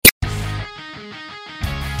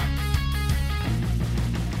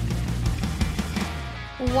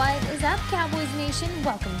What is up, Cowboys Nation?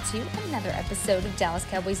 Welcome to another episode of Dallas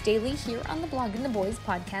Cowboys Daily here on the Blogging the Boys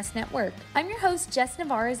podcast network. I'm your host, Jess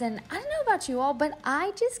Navarez, and I don't know about you all, but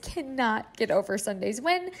I just cannot get over Sunday's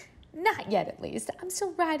win. Not yet, at least. I'm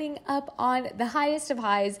still riding up on the highest of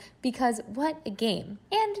highs because what a game.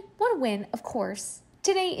 And what a win, of course.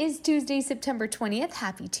 Today is Tuesday, September 20th.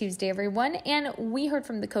 Happy Tuesday, everyone. And we heard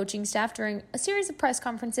from the coaching staff during a series of press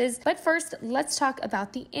conferences. But first, let's talk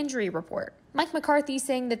about the injury report. Mike McCarthy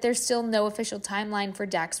saying that there's still no official timeline for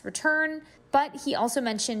Dak's return, but he also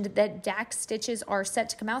mentioned that Dak's stitches are set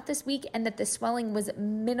to come out this week and that the swelling was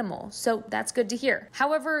minimal, so that's good to hear.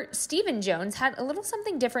 However, Stephen Jones had a little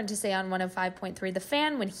something different to say on 105.3 The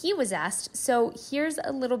Fan when he was asked, so here's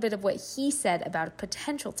a little bit of what he said about a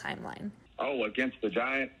potential timeline. Oh, against the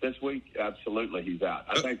Giants this week? Absolutely, he's out.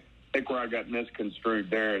 I think where I got misconstrued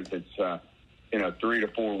there is it's 3 to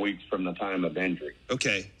 4 weeks from the time of injury.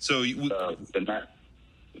 Okay, so the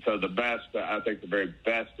best, I think the very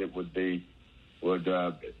best it would be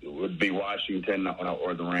Washington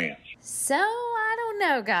or the Rams. So I don't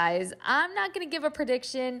know, guys. I'm not going to give a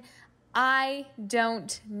prediction. I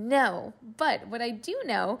don't know. But what I do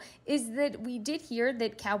know is that we did hear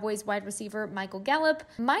that Cowboys wide receiver Michael Gallup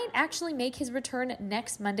might actually make his return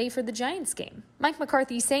next Monday for the Giants game. Mike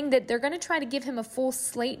McCarthy saying that they're going to try to give him a full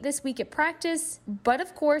slate this week at practice. But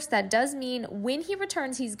of course, that does mean when he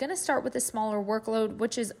returns, he's going to start with a smaller workload,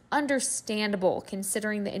 which is understandable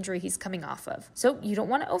considering the injury he's coming off of. So you don't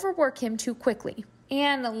want to overwork him too quickly.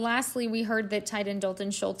 And lastly, we heard that tight end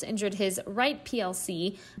Dalton Schultz injured his right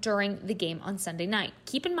PLC during the game on Sunday night.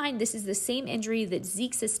 Keep in mind, this is the same injury that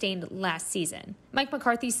Zeke sustained last season. Mike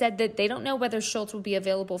McCarthy said that they don't know whether Schultz will be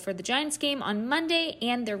available for the Giants game on Monday,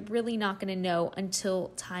 and they're really not going to know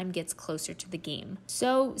until time gets closer to the game.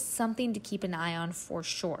 So something to keep an eye on for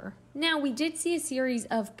sure. Now, we did see a series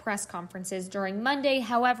of press conferences during Monday.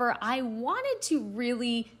 However, I wanted to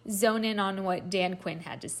really zone in on what Dan Quinn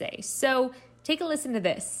had to say. So take a listen to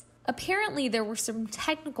this. Apparently, there were some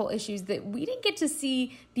technical issues that we didn't get to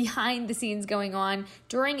see behind the scenes going on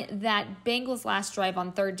during that Bengals last drive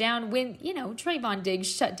on third down when, Trayvon Diggs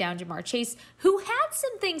shut down Jamar Chase, who had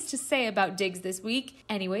some things to say about Diggs this week.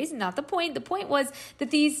 Anyways, not the point. The point was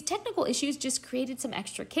that these technical issues just created some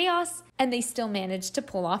extra chaos, and they still managed to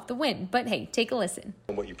pull off the win. But hey, take a listen.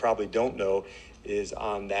 What you probably don't know is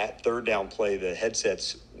on that third down play, the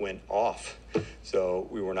headsets went off. So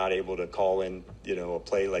we were not able to call in, a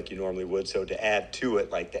play like you normally would. So to add to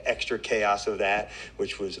it, like the extra chaos of that,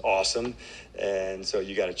 which was awesome. And so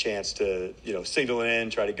you got a chance to, signal in,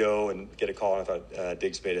 try to go and get a call. And I thought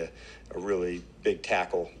Diggs made a really big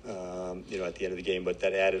tackle, at the end of the game. But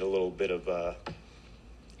that added a little bit of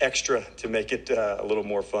extra to make it a little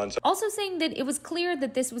more fun. Also saying that it was clear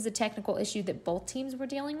that this was a technical issue that both teams were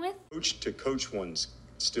dealing with. Coach-to-coach ones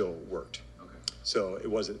still worked. Okay. So it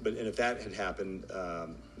wasn't, and if that had happened,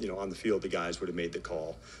 on the field, the guys would have made the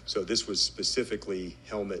call. So this was specifically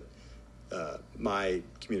helmet, my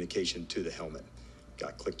communication to the helmet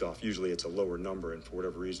got clicked off. Usually it's a lower number, and for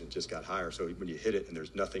whatever reason, it just got higher. So when you hit it and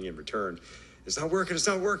there's nothing in return, it's not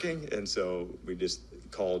working. And so we just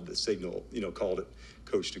called the signal, called it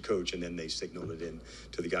coach to coach, and then they signaled it in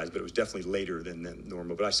to the guys. But it was definitely later than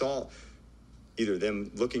normal. But I saw either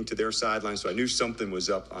them looking to their sideline, so I knew something was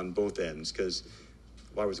up on both ends, because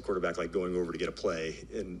why was the quarterback going over to get a play?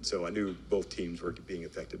 And so I knew both teams were being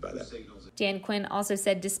affected by that. Dan Quinn also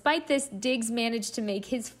said, despite this, Diggs managed to make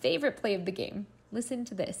his favorite play of the game. Listen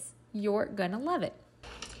to this. You're gonna love it.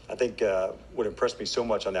 I think what impressed me so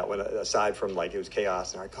much on that one, aside from it was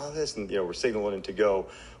chaos and I call this, and we're signaling him to go,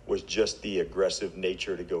 was just the aggressive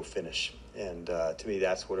nature to go finish. And to me,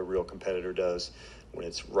 that's what a real competitor does when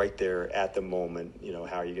it's right there at the moment.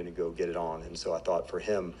 How are you going to go get it on? And so I thought for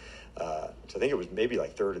him, so I think it was maybe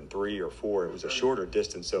 3rd and 3 or 4. It was a shorter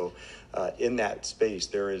distance. So in that space,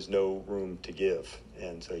 there is no room to give.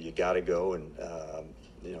 And so you got to go and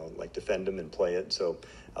defend them and play it. So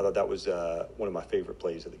I thought that was one of my favorite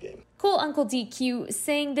plays of the game. Cool Uncle DQ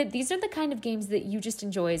saying that these are the kind of games that you just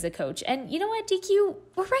enjoy as a coach. And you know what, DQ?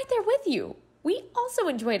 We're right there with you. We also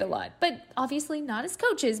enjoy it a lot, but obviously not as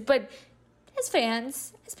coaches, but as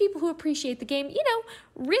fans, as people who appreciate the game,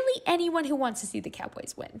 really anyone who wants to see the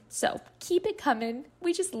Cowboys win. So keep it coming.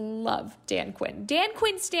 We just love Dan Quinn. Dan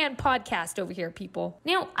Quinn Stan podcast over here, people.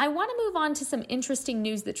 Now, I want to move on to some interesting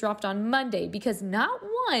news that dropped on Monday because not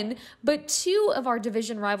one, but two of our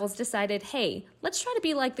division rivals decided, hey, Let's try to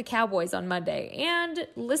be like the Cowboys on Monday. And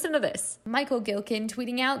listen to this. Michael Gilkin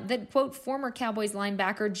tweeting out that, quote, former Cowboys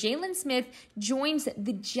linebacker Jalen Smith joins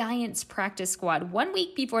the Giants practice squad 1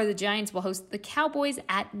 week before the Giants will host the Cowboys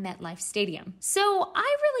at MetLife Stadium. So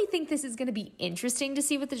I really think this is going to be interesting to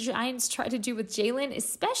see what the Giants try to do with Jalen,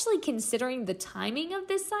 especially considering the timing of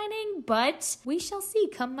this signing, but we shall see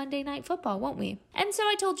come Monday Night Football, won't we? And so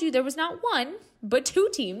I told you there was not one, but two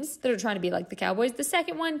teams that are trying to be like the Cowboys. The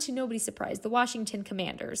second one, to nobody's surprise, the Washington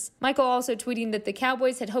Commanders. Michael also tweeting that the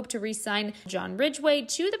Cowboys had hoped to re-sign John Ridgeway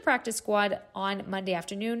to the practice squad on Monday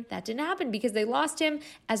afternoon. That didn't happen because they lost him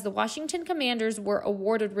as the Washington Commanders were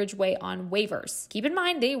awarded Ridgeway on waivers. Keep in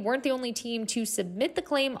mind, they weren't the only team to submit the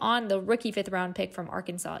claim on the rookie 5th-round pick from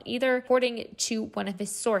Arkansas either, according to one of his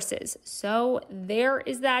sources. So there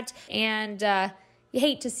is that, and you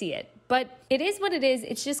hate to see it. But it is what it is.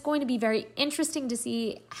 It's just going to be very interesting to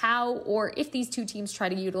see how or if these two teams try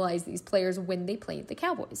to utilize these players when they play the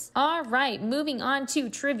Cowboys. All right, moving on to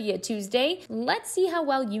Trivia Tuesday. Let's see how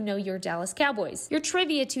well you know your Dallas Cowboys. Your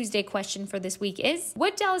Trivia Tuesday question for this week is,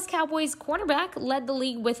 what Dallas Cowboys cornerback led the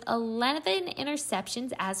league with 11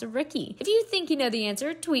 interceptions as a rookie? If you think you know the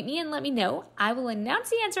answer, tweet me and let me know. I will announce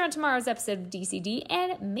the answer on tomorrow's episode of DCD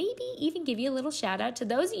and maybe even give you a little shout out to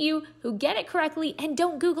those of you who get it correctly and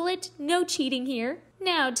don't Google it. No cheating here.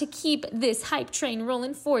 Now, to keep this hype train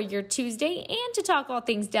rolling for your Tuesday and to talk all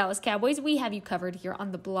things Dallas Cowboys, we have you covered here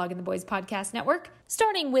on the Blog and the Boys Podcast Network,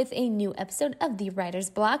 starting with a new episode of The Writer's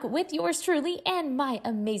Block with yours truly and my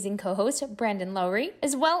amazing co-host, Brandon Lowry,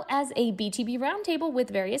 as well as a BTB roundtable with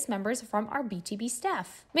various members from our BTB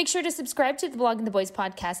staff. Make sure to subscribe to the Blog and the Boys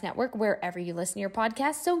Podcast Network wherever you listen to your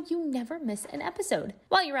podcast so you never miss an episode.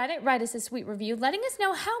 While you're at it, write us a sweet review letting us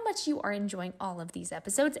know how much you are enjoying all of these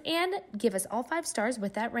episodes and give us all 5 stars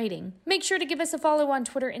with that rating. Make sure to give us a follow on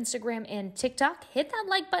Twitter, Instagram, and TikTok. Hit that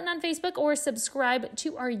like button on Facebook or subscribe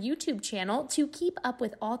to our YouTube channel to keep up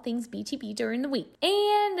with all things BTB during the week.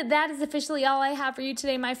 And that is officially all I have for you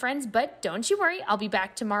today, my friends, but don't you worry, I'll be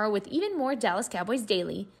back tomorrow with even more Dallas Cowboys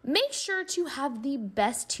Daily. Make sure to have the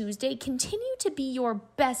best Tuesday. Continue to be your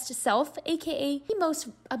best self, aka the most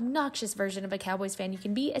obnoxious version of a Cowboys fan you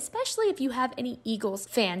can be, especially if you have any Eagles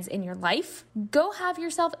fans in your life. Go have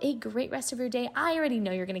yourself a great rest of your day. I already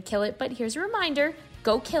know you're going to kill it, but here's a reminder,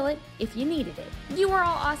 go kill it if you needed it. You are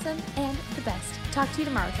all awesome and the best. Talk to you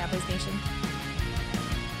tomorrow, Cowboys Nation.